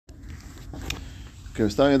Okay, we're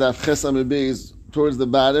starting with Daf Ches Amud Beis towards the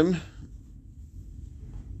bottom.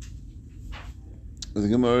 The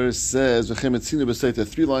Gemara says, "V'chem etzinu b'seita,"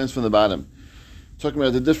 3 lines from the bottom, talking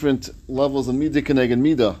about the different levels of midah keneged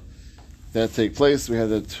midah that take place. We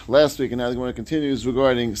had it last week, and now the Gemara continues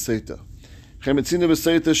regarding seita. V'chem etzinu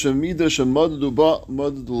b'seita shemidah shemoddu ba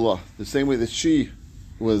moddu lah. The same way that she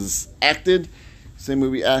was acted, same way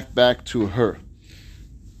we act back to her.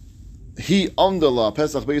 He amdallah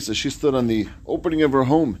Pesach Beisa. She stood on the opening of her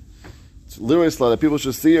home. It's lirasla that people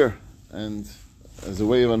should see her, and as a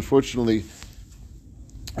way of unfortunately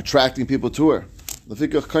attracting people to her.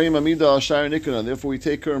 Therefore, we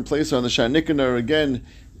take her and place her on the Shar Nikanor again,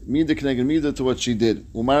 midah keneged midah, to what she did.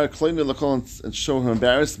 And show her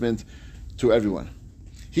embarrassment to everyone.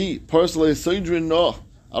 He personally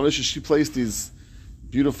she placed these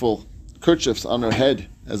beautiful kerchiefs on her head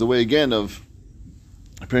as a way again of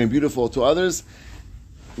appearing beautiful to others.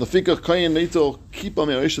 They do the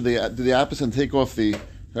opposite and take off the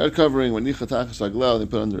head covering when they put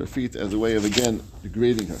under her feet as a way of again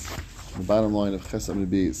degrading her. The bottom line of Ches Amud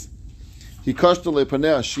Beis. He kashtale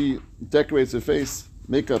paneh, she decorates her face,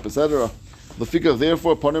 makeup, etc.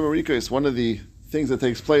 Therefore, paneh marika is one of the things that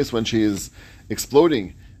takes place when she is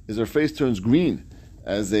exploding, is her face turns green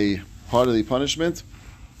as a part of the punishment,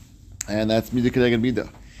 and that's midah keneged midah.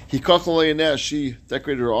 He kachalei, she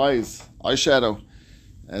decorated her eyes, eyeshadow,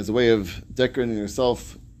 as a way of decorating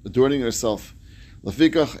herself, adorning herself.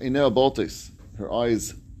 Lafikach eineh boltes, her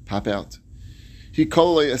eyes pop out. He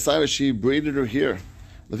kalalei asara, she braided her hair.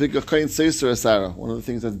 Lafikach kain seiser asara, one of the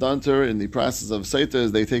things that's done to her in the process of seita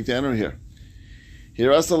is they take down her hair. He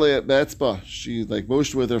rasalei be'etzba, she like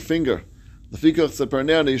motioned with her finger. Lafikach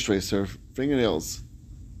separnei neishreis, her fingernails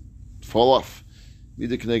fall off.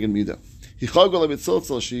 Midah keneged midah. He chagol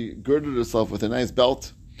mitziltzil, she girded herself with a nice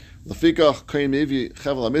belt. Lafikach kain mevi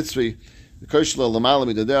chevel hamitzri. The koshla lamala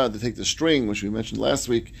midadeh, they take the string, which we mentioned last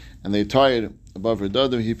week, and they tie it above her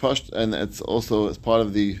dadim. He pushed, and it's also as part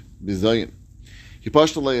of the bizayin. He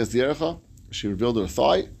pushed the as diercha. She revealed her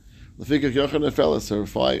thigh. Lafikach yochan nefeles, her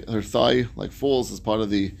thigh like falls as part of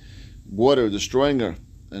the water destroying her,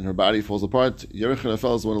 and her body falls apart. Yochan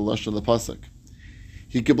nefeles is one of the lashon of the pasuk.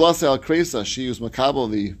 He kiblase al kresa, she used makabel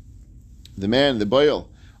the man, the boil,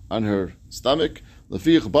 on her stomach.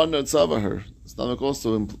 Lafich badna tzava, her stomach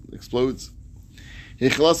also explodes. She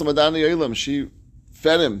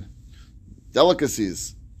fed him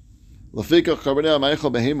delicacies.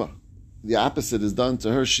 The opposite is done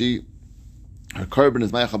to her. Her carbon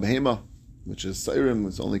is ma'achal behema, which is seirim.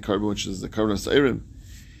 It's only carbon, which is the carbon of seirim.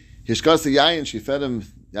 Hishkas yayin, she fed him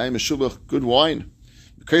yayin meshubach, good wine.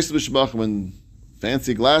 When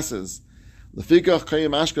fancy glasses. We feed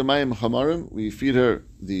her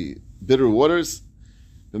the bitter waters.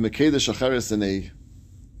 In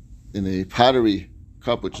a pottery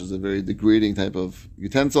cup, which is a very degrading type of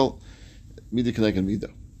utensil. Midah keneged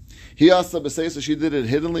midah. He asked so she did it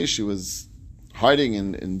hiddenly. She was hiding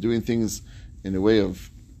and doing things in a way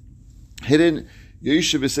of hidden.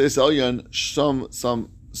 Yeshiv b'seis elyon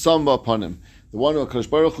samba upon him. The one who Kadosh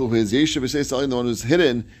Baruch Hu is Yeshiv b'seis elyon, the one who's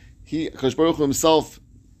hidden. Kadosh Baruch Hu himself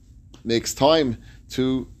makes time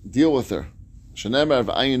to deal with her. Shenemar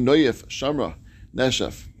v'ayin noyef shamra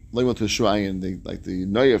neshef. Like the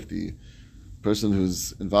noyef, the person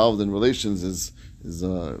who's involved in relations is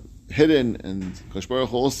hidden, and Kadosh Baruch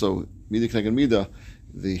Hu also midah keneged midah.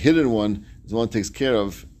 The hidden one is the one who takes care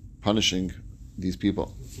of punishing these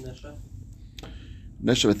people.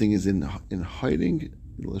 Neshef, I think, is in hiding.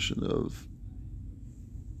 The lashon of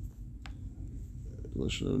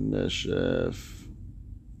neshef.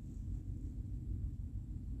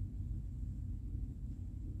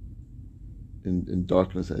 In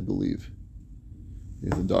darkness, I believe.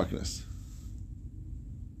 It's in darkness.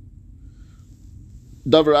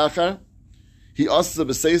 Davar achar, he asked the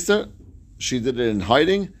b'seiser, she did it in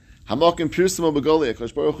hiding. Hamakim pirsimo b'goliah,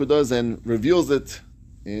 Kadosh Baruch Hu does and reveals it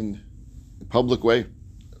in a public way.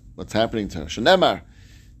 What's happening to her? Shenemar,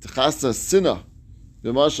 techasa sinah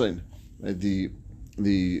b'mashain. The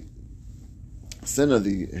sinah,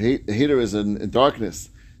 the hater is in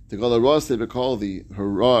darkness. Tegala ras, they call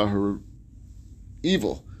her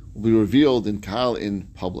evil will be revealed in kahal, in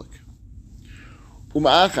public.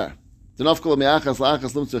 Right, we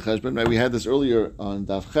had this earlier on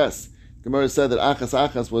Daf Ches. Gemara said that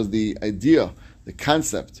achas was the idea, the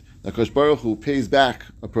concept that Kadosh Baruch Hu pays back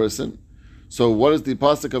a person. So what is the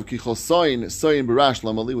pasuk of kichol soin barash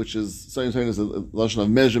lamali, which is soin is a lashon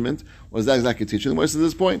of measurement? What is that exactly teaching? What is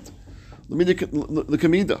this point? The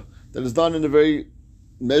kamida that is done in a very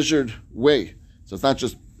measured way. So it's not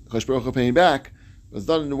just Kadosh Baruch Hu paying back. It's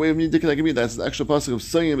done in a way of midah keneged midah. That's the actual pasuk of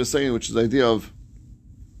saying, which is the idea of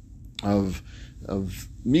of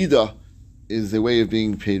midah is a way of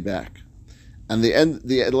being paid back. And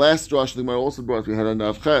the last drash the Gemara also brought, we had on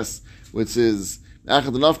Avches, which is that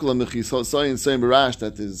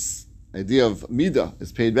is idea of midah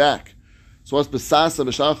is paid back. So what's besasa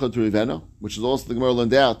b'shalcha to rivena, which is also the Gemara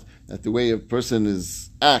learned out that the way a person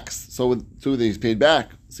acts, so too that he's paid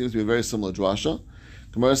back, seems to be a very similar drasha.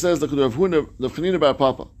 Gemara says the Rav Chanina bar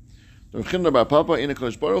Papa, Rav Chanina bar Papa in a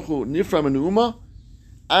Kodesh Baruch Hu nifra menuma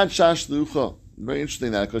ad shash lucha. Very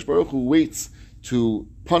interesting that Kodesh Baruch Hu waits to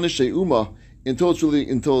punish a ummah until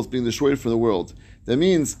it's being destroyed from the world. That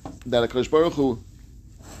means that Kodesh Baruch Hu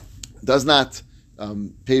does not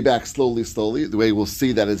pay back slowly. The way we'll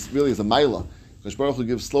see that it really is a maila. Kodesh Baruch Hu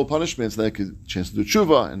gives slow punishments so that it could chance to do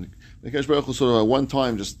tshuva, and Kodesh Baruch Hu sort of at one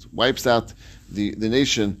time just wipes out the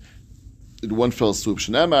nation in one fell swoop.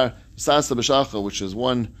 Shenemar Sasa b'shalcha, which is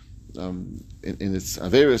one in its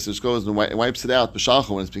Averis, which goes and wipes it out b'shalcha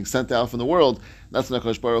when it's being sent out from the world. That's what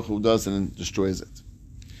Kodesh Baruch Hu does and destroys it.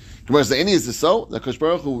 Gemara says, "Any is this so? That Kodesh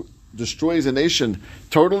Baruch Hu destroys a nation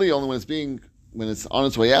totally only when it's on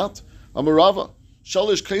its way out." Amarava.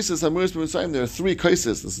 Shalish cases hamuris b'mitzrayim. There are 3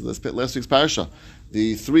 cases. This is last week's parasha.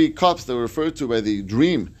 The 3 cups that were referred to by the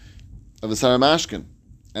dream of the Saramashkin.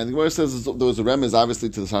 And the Gemara says there was a remez obviously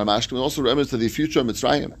to the Saramashkin, but also a remez to the future of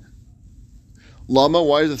Mitzrayim. Lama,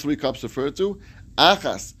 why is the 3 cups referred to?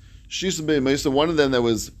 Achas. Shisa be'Moshe, one of them that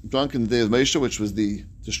was drunk in the day of Moshe, which was the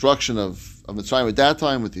destruction of Mitzrayim at that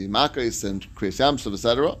time with the Makais and Kriyas Yamsuf,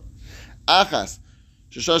 etc. Achas.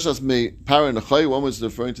 Shishashas me Para Nechai, one was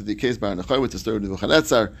referring to the case Para Nechai with the story of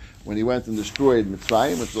Nebuchadnezzar when he went and destroyed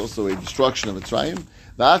Mitzrayim, which is also a destruction of Mitzrayim.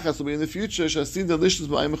 The Achas will be in the future, Shasin Delicious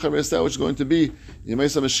Ma'im Chaver, which is going to be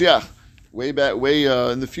Yemesa Mashiach, way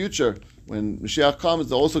in the future. When Mashiach comes,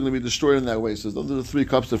 they're also going to be destroyed in that way. So those are the 3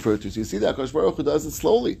 cups referred to. So you see that Kodesh Baruch Hu does it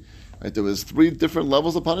slowly. Right? There was 3 different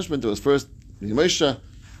levels of punishment. There was first Moshe,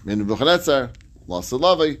 Nebuchadnezzar, lost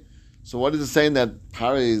Lavi. So what is it saying that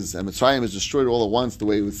Paris and Mitzrayim is destroyed all at once, the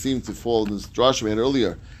way it would seem to fall in this drasha we had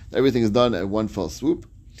earlier? Everything is done at one fell swoop.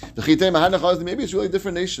 Maybe it's really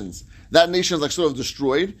different nations. That nation is like sort of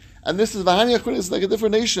destroyed, and this is Vahani Achron, is like a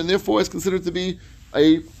different nation. Therefore, it's considered to be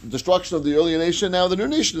a destruction of the earlier nation. Now the new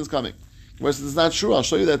nation is coming. Whereas it's not true. I'll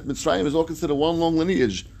show you that Mitzrayim is all considered one long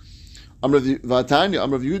lineage. Amrav Vatanya,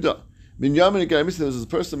 Amrav Yehuda. Minyamin Geramitzi, there was a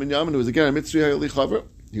person, Minyamin, who was a Geramitzi Hayali Chaver.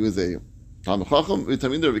 He was a Talmid Chacham,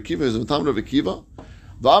 Vitaminder of Akiva, he was a Talmid of Akiva.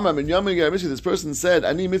 V'amar Minyamin Geramitzi, this person said,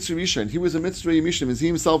 Ani Mitzri Misha, and he was a Mitzri Misha, means he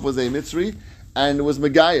himself was a Mitzri, and was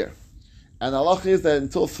Megayer. And the halacha is that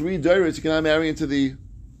until 3 dairies you cannot marry into a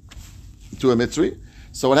Mitzri.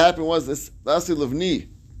 So what happened was this Nasi Livni,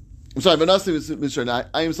 Vanasi was Mitzri,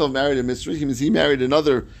 I himself married a Mitzri, he means he married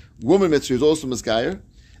another woman Mitzri who's also Megayer.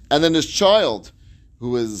 And then his child,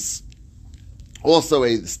 who was also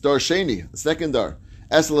a Dar Sheni, the second Dar,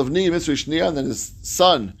 Esel Livni Mitzri Shnia, and then his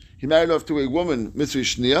son, he married off to a woman Mitzri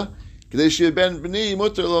Shnia, that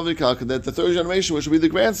the 3rd generation, which will be the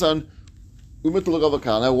grandson,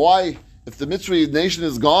 now why, if the Mitzri nation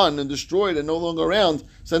is gone and destroyed and no longer around,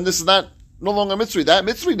 so then this is no longer Mitzri. That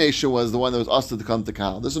Mitzri nation was the one that was asked to come to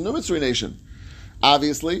Kal. There's a new Mitzri nation.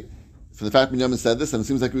 Obviously, for the fact Binyamin said this, and it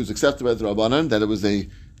seems like it was accepted by the Rabbanan, that it was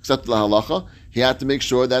accepted the halacha, he had to make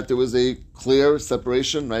sure that there was a clear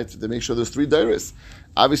separation, right, to make sure there's 3 dairies.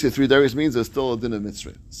 Obviously 3 dairies means there's still a din of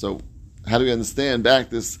Mitzri. So, how do we understand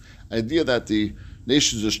back this idea that the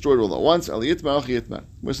nation is destroyed all at once? Aliyitma, Aliyitma.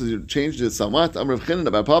 Most of you changed it somewhat. Amrav Chanina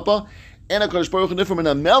about Papa. And HaKadosh Baruch Hu nifra min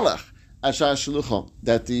ha-melech asher shluchah.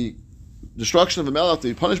 That the destruction of a melech,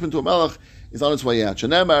 the punishment to a melech, is on its way out.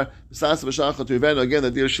 Shenemar, b'sasa b'shalcha to Rivenu. Again, the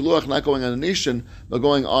idea of shluach not going on a nation, but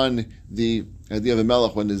going on the idea of a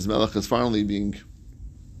melech when his melech is finally being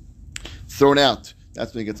thrown out.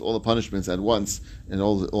 That's when he gets all the punishments at once, and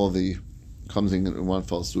all the comes in one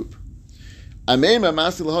fell swoop. Ameimer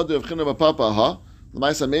masi l'hodu of Chanina bar Papa ha.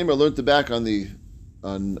 L'maisa Ameimer learned it back on a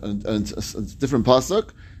different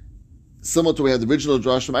pasuk, similar to we had the original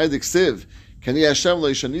drash from Eidik Siv. Kani Hashem lo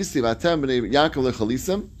yishanisi v'atem b'nei Yaakov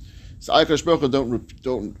lechalisim. So Akash Baruch Hu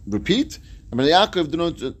don't repeat. And b'nei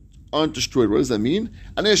Yaakov aren't destroyed. What does that mean?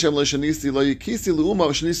 Ani Hashem lo yishanisi lo yikisi l'uma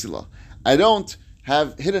v'shanisi la. I don't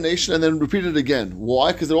have hit a nation and then repeat it again.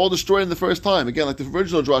 Why? Because they're all destroyed in the first time. Again, like the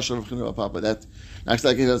original drash of Chanina bar Papa. That actually,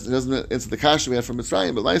 like he doesn't answer the kasha we had from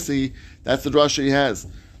Mitzrayim, but nicely, that's the drash he has.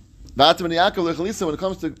 V'atem b'nei Yaakov lechalisim. When it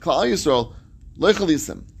comes to Klal Yisrael,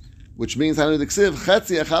 lechalisim, which means Hanu Diksiv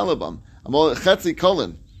Chetzi Echalabam. Amol Chetzi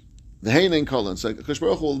Kolin, the Hainin Kolin. So Kodesh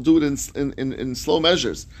Baruch Hu will do it in slow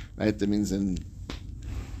measures, right? That means in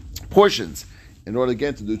portions. In order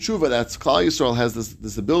again to do tshuva, that's Klal Yisrael has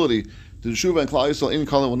this ability do tshuva, and Klal Yisrael in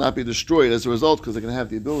Kalim will not be destroyed as a result, because they're going to have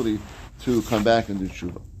the ability to come back and do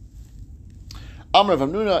tshuva. Amar Rav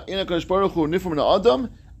Hamnuna, Ina Kadosh Baruch Hu nifur min ha'adam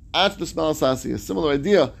at the smell sasi. A similar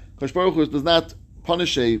idea. Kadosh Baruch Hu does not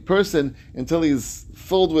punish a person until he's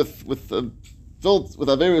filled with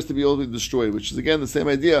Averis to be able to be destroyed, which is again the same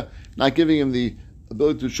idea, not giving him the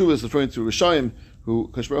ability to tshuva, is referring to Rishayim, who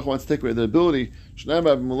Kadosh Baruch Hu wants to take away their ability. When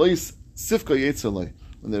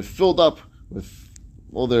they're filled up with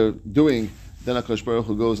all they're doing, then HaKadosh Baruch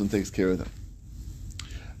Hu goes and takes care of them.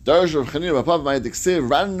 Darash Rav Chanina Bapav Ma'ed Diksiv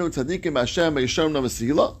Rannu Tzadikim Hashem B'Yisharim Nova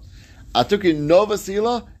Sehila Atuki Nova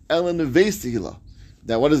Sehila Ela Nevei Sehila.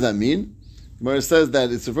 Now, what does that mean? Gemara says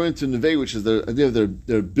that it's referring to Nevei, which is the idea of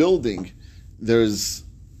their building. There's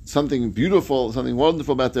something beautiful, something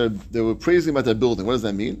wonderful about they were praising about their building. What does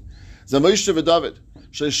that mean? Zamoshe v'David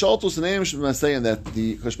Sheishaltus Neim Shemasayin, that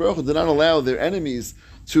the Kadosh Baruch Hu did not allow their enemies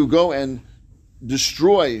to go and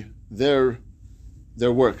destroy their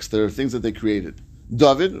works, their things that they created.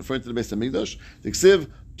 David, referring to the Beis Hamikdash, the Ksiv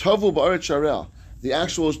Tavu Ba'aret Sharel, the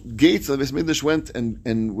actual gates of the Beis Hamikdash went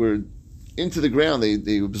and were into the ground.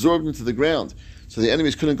 They absorbed into the ground, so the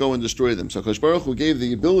enemies couldn't go and destroy them. So Kadosh Baruch Hu gave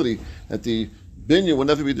the ability that the binyan would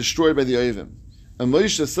never be destroyed by the Oivim. And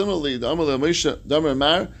Moshe, similarly, the Amar Moshe Damar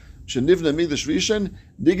Mar Shenivna Migdash Rishon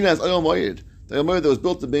Nignaz Oyel Moed. The Oyel Moed that was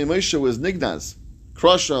built to Beis Moshe was Nignaz,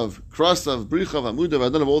 Kroshav, Brichav, Amudav,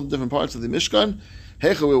 Adon of all the different parts of the Mishkan.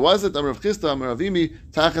 Heichel, where was it? Amar Rav Chisda, Amar Avimi,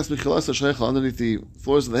 Tachas Michilas Sheichel, underneath the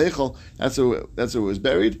floors of the Heichel. That's where it was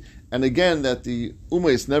buried. And again, that the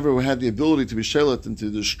Umays never had the ability to be shelet and to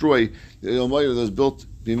destroy the Oyel Moed that was built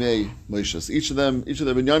Bimei Moshe. So each of the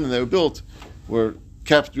binyanim that were built were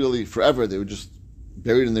kept really forever. They were just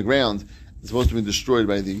buried in the ground. It's supposed to be destroyed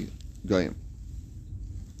by the Goyim.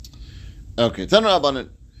 Okay, Tanra Abanit.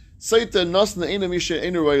 Saita Nasna Eina Misha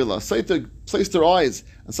Eina Royala. Saita placed her eyes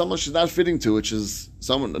on someone she's not fitting to, which is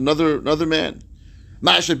another man.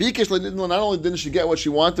 Masha Bikish, not only didn't she get what she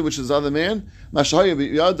wanted, which is the other man,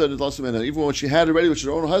 even what she had already, which is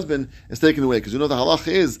her own husband, is taken away. Because you know the halach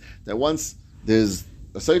is that once there's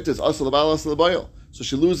a Saita, it's Asal Abal, Asal Abayel. So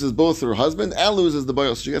she loses both her husband and loses the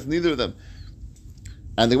Bayel, so she gets neither of them.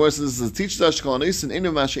 And the Gemara says this teaches us a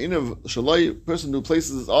person who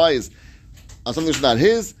places his eyes on something that's not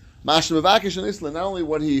his. Not only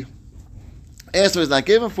what he asked for is not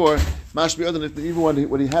given for, even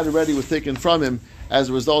what he had already was taken from him as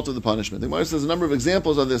a result of the punishment. The Gemara says a number of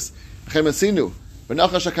examples of this. The original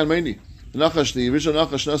Nachash,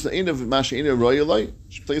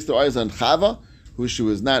 she placed her eyes on Chava, who she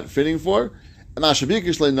was not fitting for. And she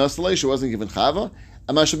wasn't given Chava.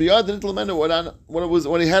 And what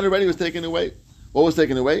he had already was taken away. What was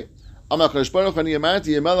taken away? I told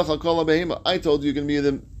you you're going to be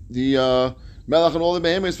the melech on all the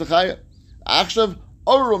behemoths for Chaya. Achshav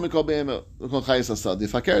orum mikol behemah mikol Chayis Asad. The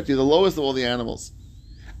fakert, you're the lowest of all the animals.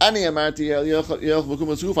 I told you you're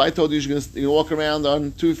going to walk around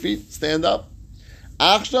on 2 feet, stand up.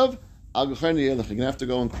 Achshav you're going to have to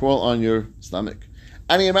go and crawl on your stomach.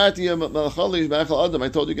 I told you you're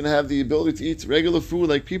going to have the ability to eat regular food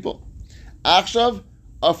like people. Achshav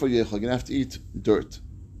you're going to have to eat dirt.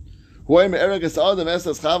 He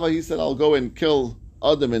said, I'll go and kill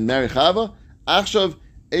Adam and marry Chava. Achshav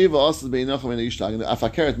Eva also Beinachem and Ishtag. And the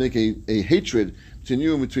Afakeret make a hatred between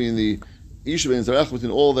you and between the Isha and Zarech, between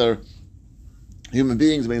all their human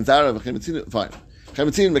beings. Fine.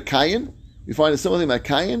 Chemetzin Mekayin. We find a similar thing about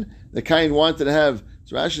Kayin. The Kayin wanted to have.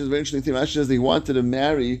 So Rashi is a very interesting thing. Rashi says he wanted to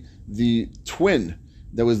marry the twin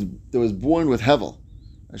that was born with Hevel.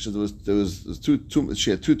 Actually, she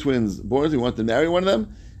had 2 twins born. So he wanted to marry one of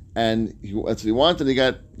them. And that's what he wanted. He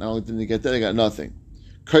got, not only didn't he get that, he got nothing.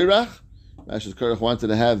 Kairach, Kairach wanted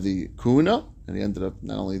to have the Kuna, and he ended up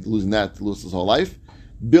not only losing that, to lose his whole life.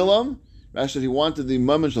 Bilam, Rashi, he wanted the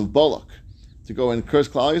mamash of Balak to go and curse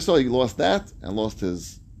Klal Yisrael. He lost that and lost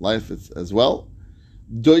his life as well.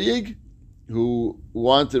 Doyig, who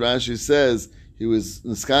wanted, Rashi says, he was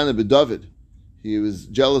Niskana b'David. He was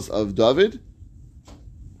jealous of David,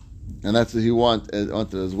 and that's what he wanted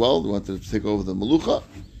as well. He wanted to take over the Melucha.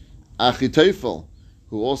 Achitophel,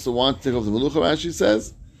 who also wanted to take over the Melucha, Rashi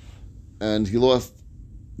says, and he lost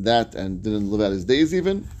that and didn't live out his days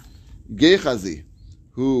even. Gehazi,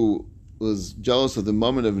 who was jealous of the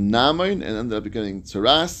moment of Naaman and ended up becoming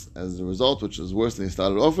Tsaras as a result, which was worse than he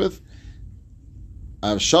started off with.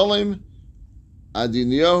 Avshalom,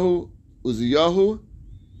 Adiniyahu, Uziyahu,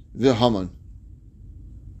 Haman.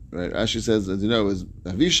 Right, Rashi says, as you know, is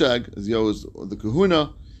Avishag, Uziyahu was the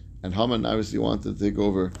Kahuna, and Haman obviously wanted to take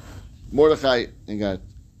over Mordechai and got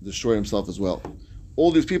destroyed himself as well.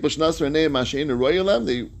 All these people, they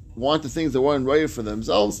want the things that weren't royal for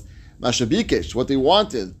themselves. Mashabikesh, what they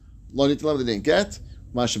wanted, lo nitlam, they didn't get.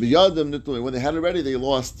 Mashabiyadim nitlu, when they had it already, they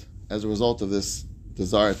lost as a result of this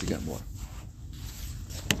desire to get more.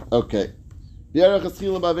 Okay.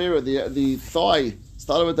 The thigh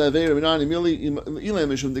started with the Avera.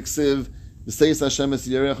 The says Hashem is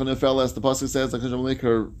Yerech and Nefel, as the pasuk says, like Hashem will make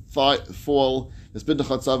her thigh fall, the spit the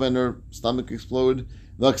chatzav and her stomach explode.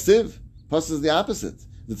 The Aksiv, pasuk is the opposite.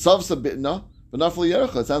 The tzav's a bitna, but not for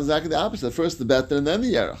Yerech. It sounds exactly the opposite. First the better and then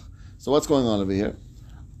the Yerech. So what's going on over here?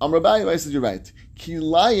 Rabbi, I said you're right. When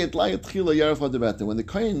the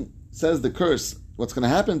Kohen says the curse, what's going to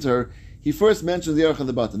happen to her, he first mentions the Yerech and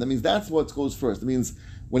the button. That means that's what goes first. It means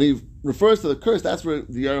when he refers to the curse, that's where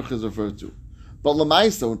the Yerech is referred to. But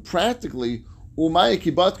Lamaisa, practically,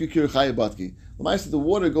 Lamaisa, the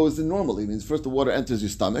water goes in normally. It means first the water enters your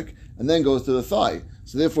stomach and then goes to the thigh.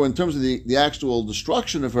 So therefore, in terms of the actual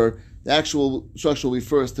destruction of her, the actual destruction will be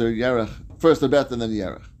first her Yerech, first her bet and then the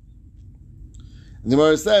Yerech. And the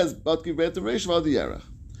Gemara says, Batki bet the Reish about the Yerech.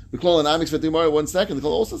 The Klal and Amix bet the Gemara 1 second. The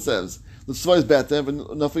Klal also says, the Tzvah is bet and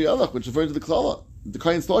Nafi Yerech, which is referring to the Klal. The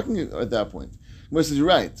Kohen's talking at that point. The Gemara says, you're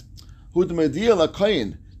right. Who the Mediyah la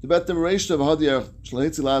Kohen? The bet the Reish of Hadiyah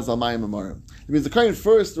Shlahitzi Laz Al Mayim Amarim. It means the Kohen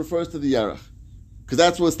first refers to the Yerech, because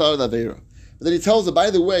that's what started Avera. But then he tells her,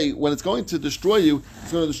 by the way, when it's going to destroy you,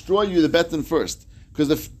 it's going to destroy you the betin first.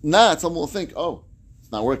 Because if not, someone will think, oh,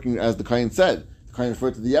 it's not working as the Kohen said. The Kohen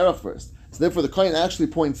referred to the Yerech first. So therefore the Kohen actually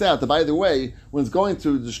points out that, by the way, when it's going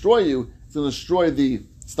to destroy you, it's going to destroy the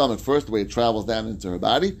stomach first, the way it travels down into her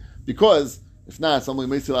body. Because if not, someone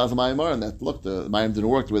may see Laz Al Mayim Amarim, that look, the Mayim didn't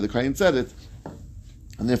work the way the Kohen said it.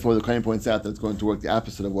 And therefore the Kohen points out that it's going to work the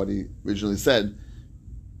opposite of what he originally said,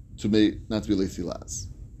 to be not to be Leisi Laz.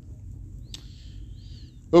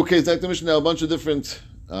 Okay, so Mishnah now a bunch of different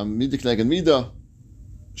Midah and Midah.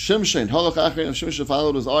 Shimshin, Halach Achrein of Shimshin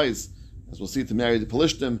followed his eyes, as we'll see, to marry the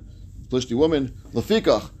Pelishtim woman.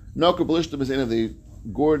 Lefikach, Nokar Pelishtim is Einav,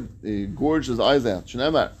 they gorged his eyes out.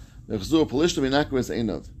 Shnamar, Nechzur Pelishtim Inakar is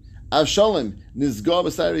Einav. Avshalom, Nizgar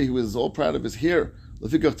Basari, he was all proud of his hair.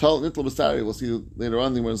 Lefikach Tal Nitl Basari, we'll see later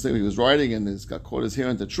on, they want to say he was riding and he got caught his hair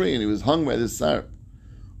into a tree and he was hung by this sar.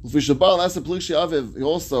 Ufishabal, that's a Pelishi Aviv, he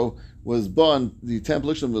also was born the 10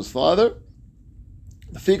 Pelishtim of his father.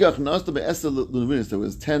 There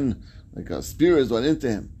was 10 spears went into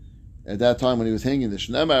him at that time when he was hanging. The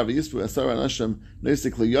Shnamar v'Yisfu Asar Anashim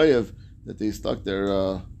Nesikli Yoyev, that they stuck their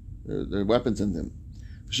weapons in him.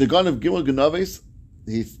 Shagan of Gimel Ganaves,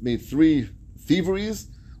 he made 3 thieveries: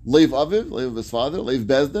 Leiv Aviv, Leiv of his father; Leiv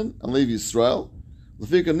Bezdin, and Leiv Yisrael.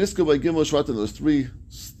 Lefika Niska by Gimel Shvatim, there was 3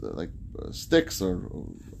 sticks or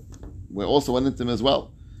also went into him as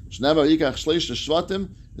well. Shnamar Yikach Shleish Shvatim,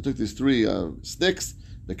 they took these 3 sticks.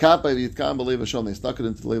 The kappa v'yitkam b'leiv Hashem, they stuck it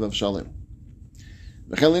into the leiv of Shalom.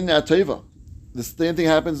 The same thing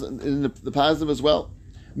happens in the positive as well.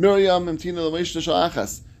 Miriam imtina l'moshe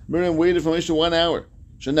sha'achas. Miriam waited for Moshe 1 hour.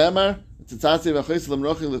 Shenamar tzitzatzi v'achos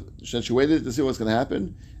l'mrochim. She waited to see what's going to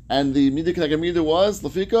happen. And the midah k'neged midah was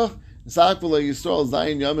l'fikach sak v'lo Yisrael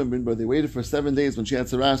zayin yamim midbar. They waited for 7 days when she had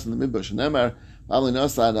saras in the midbar. Shenamar v'alei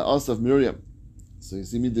nasa the of Miriam. So you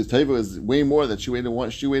see, midah teva is way more that she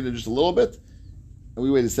waited just a little bit. And we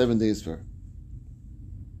waited 7 days for her.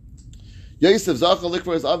 Yosef Zachal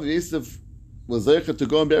Likvar his Aviv. Yosef was zeichet to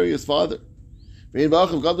go and bury his father. And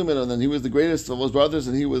then he was the greatest of his brothers,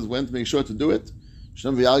 and he went to make sure to do it.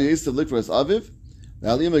 Shem v'yal Yosef Likvar his Aviv.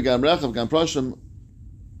 V'alima gam rechav gam proshim.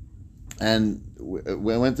 And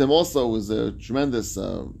when went to him also was a tremendous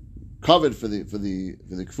covet for the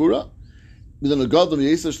kfura. Who was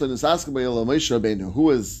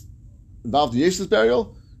involved in Yosef's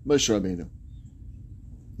burial? Moshe Rabbeinu.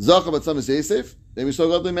 Zachar Batzamis Yosef, then we saw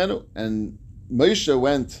Godly Menu, and Moshe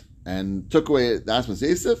went and took away the Asmas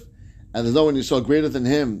Yosef, and there's no one you saw greater than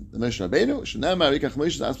him, the Moshe Rabbeinu. Shenamar Yikach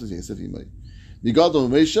Moshe Asmas Yosef Yimai. Migadol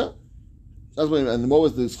Moshe. And what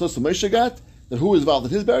was the schus of Moshe got? That who was involved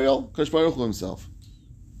in his burial? Kosh Baruch Hu himself.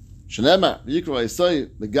 Shenamar Yikra Yisai,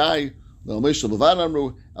 the guy. The Moshe Levan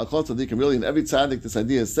Amru Al Kol Tzadikim. Really, in every tzaddik, this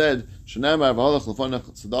idea is said. Shenamar V'Halach Lefanach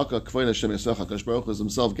Tzedakah K'Voin Hashem Yisracha. Kosh Baruch Hu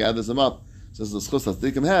himself gathers them up. Says the schus that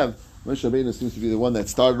they can have. Moshe Rabbeinu seems to be the one that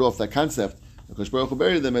started off that concept. Kosh Baruch Hu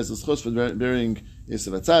buried them as a schus for burying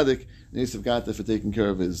Yosef Atzadik, and Yosef got there for taking care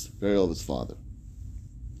of his burial of his father.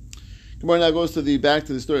 Gemara now goes back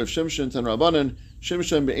to the story of Shimshon and Rabbanan.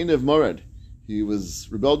 Shimshon be'enav morad. He was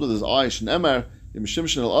rebelled with his eye. Shne'emar im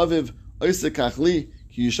Shimshon al Aviv oisek kachli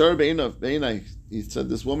ki yishar be'enav be'enai. He said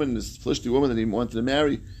this Philistine woman that he wanted to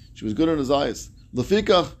marry, she was good in his eyes.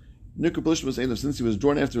 Lefikach nikra Pelishtim was enav. Since he was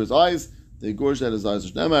drawn after his eyes, they gorged at his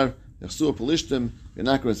eyes. Shne'emar yachsu Pelishtim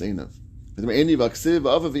v'nakar es enav.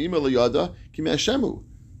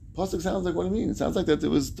 Pasuk sounds like, what do you mean? It sounds like that it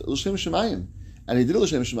was L'Shem Shemayim. And he did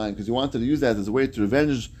L'Shem Shemayim because he wanted to use that as a way to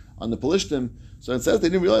revenge on the Pelishtim. So it says they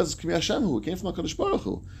didn't realize it's Kimi Hashem who came from HaKadosh Baruch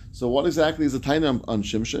Hu. So what exactly is the taina on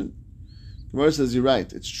Shimshon? Gemara says, you're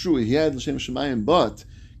right. It's true. He had L'Shem Shemayim, but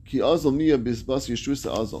Ki Azal Miya Bisbas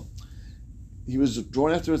Yeshrusa Azal. He was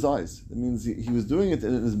drawn after his eyes. That means he was doing it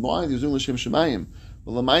in his mind. He was doing L'Shem Shemayim.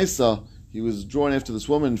 But Lamaisa, he was drawn after this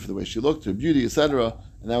woman for the way she looked, her beauty, etc.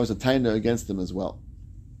 And that was a taina against him as well.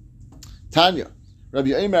 Tanya, Rabbi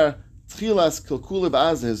Eimer, Tchilas Kilkula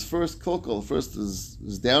B'Aza, his first kilkul,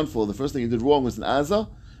 his downfall, the first thing he did wrong was in Aza.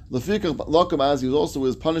 Lefikach Lokam Aza, he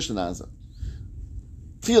was punished in Aza.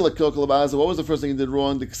 Tchila Kilkula B'Aza, what was the first thing he did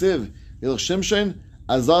wrong? The Ksiv, Yilch Shimshon,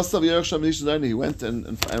 Azasav Yerech Sham Isha Zayna, he went and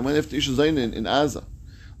went after Isha Zayna in Aza.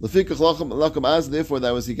 Lefikach Lokam Aza, therefore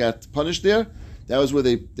he got punished there. That was where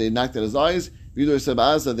they knocked out his eyes. Vidur Seb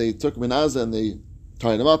Aza, they took him in Aza and they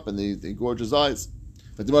tied him up and they gorged his eyes.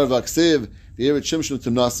 But the Marav Aksiv, the Eretz Shimshon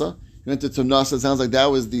Timnasa, he went to Timnasa. It sounds like that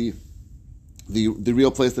was the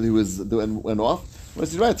real place that he went off. Well,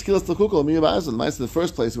 he's right. The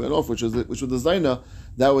first place he went off, which was the Zayna,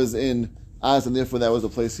 that was in Az, and therefore that was the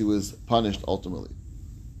place he was punished ultimately.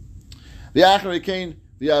 The Achari Kain,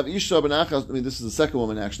 the Av Isha ben Achaz. I mean, this is the second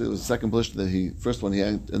woman actually. It was the second Pelishtim that first one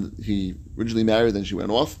he originally married, then she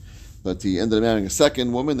went off, but he ended up marrying a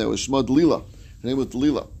second woman that was Shema Delila. Her name was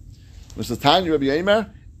Delila. Which says Tanya Rabbi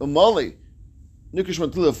Eimer Umali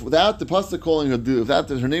Nikishman Delila. Without the pasuk calling her Delila, without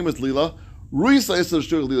her name was Delila. Ruisa Yisrael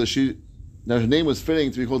Shtur Delila. Now her name was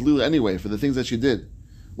fitting to be called Delila anyway for the things that she did.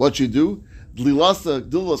 What she do? Delila's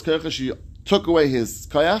kayach. She took away his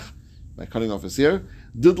kayach by cutting off his hair.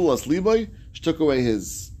 Didilas liboy. She took away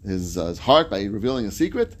his heart by revealing a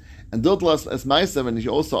secret. And Didilas es ma'asim, and she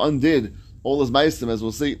also undid all his ma'asim, as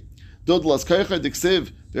we'll see. Didilas kayach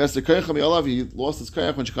diksiv. The rest of kayach mi'alav, he lost his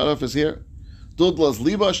kayach when she cut off his hair. Didilas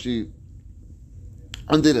liba, she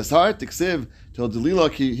undid his heart. Diksiv till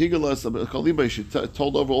Delila ki higalas kaliba. She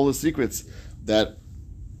told over all his secrets that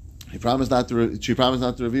she promised not to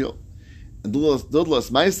reveal. And Didilas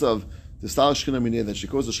ma'asav, the style shchina mineh, that she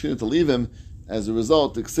caused the shchina to leave him. As a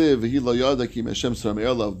result, that Kadosh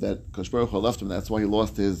Baruch Hu left him. That's why he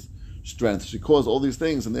lost his strength. She caused all these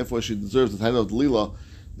things, and therefore she deserves the title of Delila,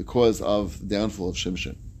 the cause of the downfall of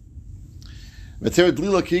Shimshon.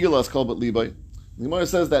 Delila Kigalas called but Libay. The Gemara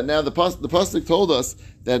says that now the pasuk told us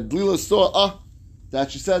that Delila saw that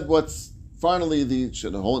she said what's finally she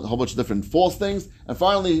had a whole bunch of different false things, and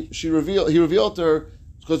finally he revealed to her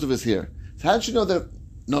because of his hair. So how did she know that?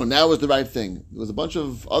 No, now was the right thing. There was a bunch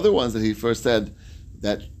of other ones that he first said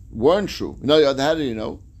that weren't true. How did you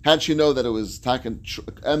know? How did she know that it was taken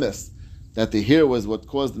emes, that the hair was what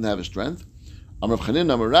caused him to have his strength? Amar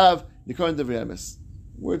Chanin, Amar Rav, Nikaron Devrei emes.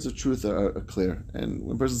 Words of truth are clear, and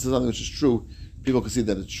when a person says something which is true, people can see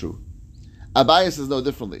that it's true. Abaye says no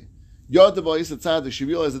differently. Yod Abaye tzaddik. She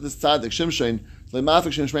realized that this tzaddik Shimshon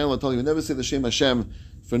le'mafik Shem Shmeim told you never say the Shem Hashem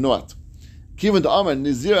for naught. Kivan to Amar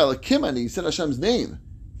Nizir Elakimani. He said Hashem's name.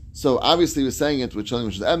 So obviously he was saying it with something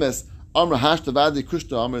which is emes. Amr hashtavadi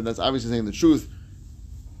kushta Amr. That's obviously saying the truth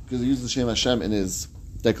because he uses the Shem Hashem in his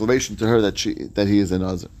declaration to her that he is an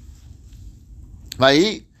Azar.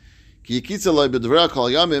 Vayi ki yikitza loy b'dvrei kol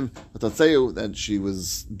yamim. That she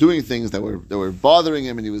was doing things that were bothering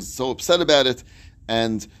him, and he was so upset about it,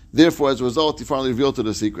 and therefore as a result he finally revealed to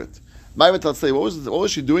the secret. What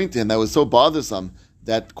was she doing to him that was so bothersome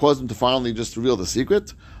that caused him to finally just reveal the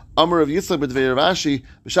secret? Amar of Yitzchak b'dvei Rashi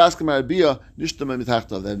b'shaskem arabia nishtama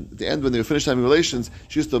mitachtav. Then at the end, when they were finished having relations,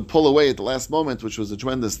 she used to pull away at the last moment, which was a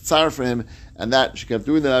tremendous tsar for him, and that she kept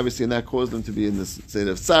doing that obviously, and that caused him to be in this state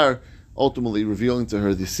of tsar, ultimately revealing to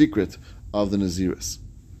her the secret of the Naziris.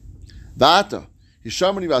 Va'ata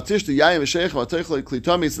hishamani v'atishta yayim v'sheicha v'ateichel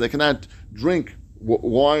klitami, so they cannot drink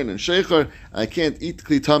wine and sheicher, and I can't eat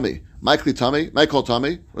klitami. My klitami, my kol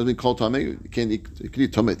tami. What does it mean kol tami? You can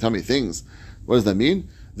eat tummy things. What does that mean?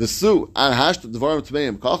 The su an hasht dvarim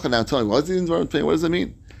tmeim kalcha. Now tell me, what does dvarim tmeim? What does that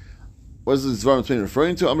mean? What is this dvarim tmeim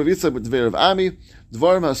referring to? Amar Yitzchak b'dvei Rav Ami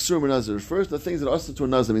dvarim hasur menazir refers to the things that are also to a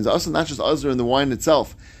nazir. Means also not just azir in the wine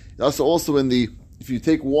itself. It's also in the, if you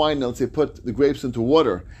take wine and let's say put the grapes into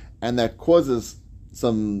water and that causes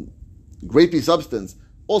some grapey substance,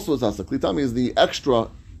 also it's asa. Klitami is the extra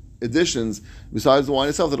additions besides the wine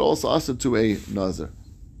itself that are also asa to a nazir.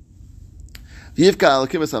 V'yivka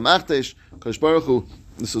alakimas hamachtesh Kadosh Baruch Hu.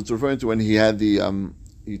 This was referring to when he had the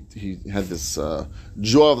he had this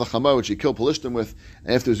jaw of the chamar which he killed Pelishtim with,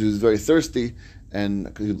 and afterwards he was very thirsty, and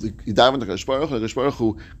he dived into Kadosh Baruch Hu. Kadosh Baruch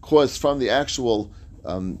Hu caused from the actual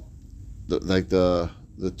the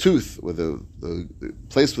tooth, where the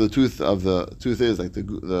place where the tooth of the tooth is, like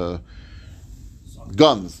the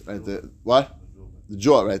gums, right? The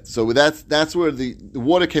jaw, right? So that's where the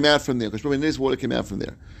water came out from there. Because water came out from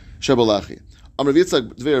there. Shabalachi. Amr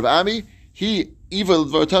Yitzchak Dvir of Ami. He evil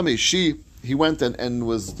Dvartami. He went and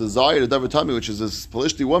was desired a Dvartami, which is this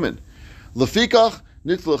Palishti woman. Lafikach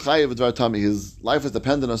Nitl Chayev Dvartami. His life is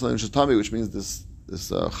dependent on something which is Tami, which means this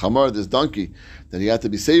chamar, this donkey that he had to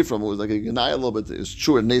be saved from. It was like a ganai a little bit. It was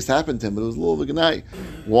true, it nace happened to him, but it was a little of a ganai.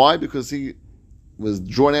 Why? Because he was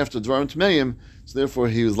drawn after Dvarim Tmeim, so therefore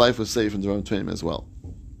his life was safe in Dvarim Tmeim as well.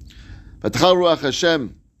 V'tachal ruach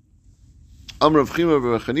Hashem Amr of Chima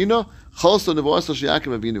v'Rechanina Chalso Nevoaso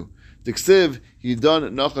Sheyakim Avinu. Diksiv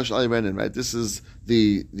Yidan Nachash Al Renin. Right. This is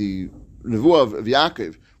the nevuah of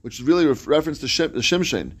Yaakov, which is really reference to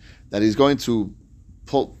Shimshon, that he's going to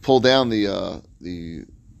pull down the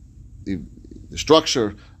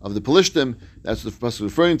structure of the Pelishtim. That's what the pasuk is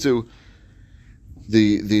referring to.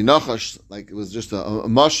 The Nachash, like it was just a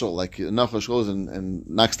mashal, like a Nachash goes and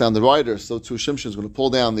knocks down the rider, so too Shimshon is going to pull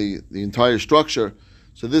down the entire structure.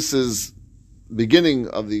 So this is beginning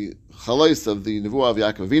of the chalais of the nevuah of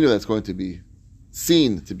Yaakov Avinu that's going to be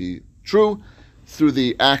seen to be true through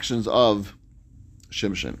the actions of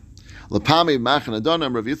Shimshon. Lapami machan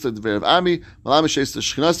adonam Rav Yitzchak Dvir of Ami malam sheis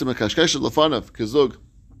shchinasim mekashkesh lefanav kizug.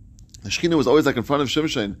 The Shekhinah was always like in front of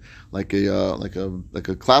Shimshon, like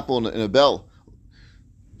a clapper in a bell,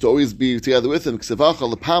 to always be together with him.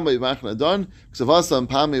 Ksavacha lapami machan adon ksavasa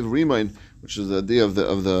pami v'rimain, which is the idea of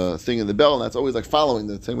the thing in the bell, and that's always like following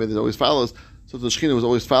the same way that it always follows. So the Shekhinah was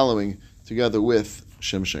always following together with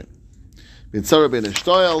Shimshon. Bin Tzara ben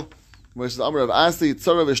Eshtoel, versus Amr of Asli,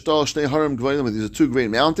 Tzara v'Eshtoel Shnei Harim Gvoim. These are two great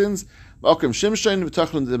mountains. Malkim Shimshon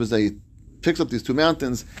v'Tachlon Debezei picks up these two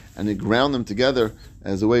mountains and he ground them together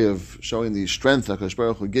as a way of showing the strength that HaKadosh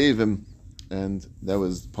Baruch Hu gave him, and that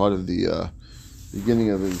was part of the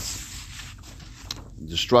beginning of his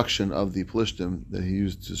destruction of the Pelishtim that he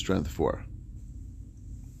used his strength for.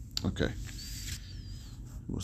 Okay.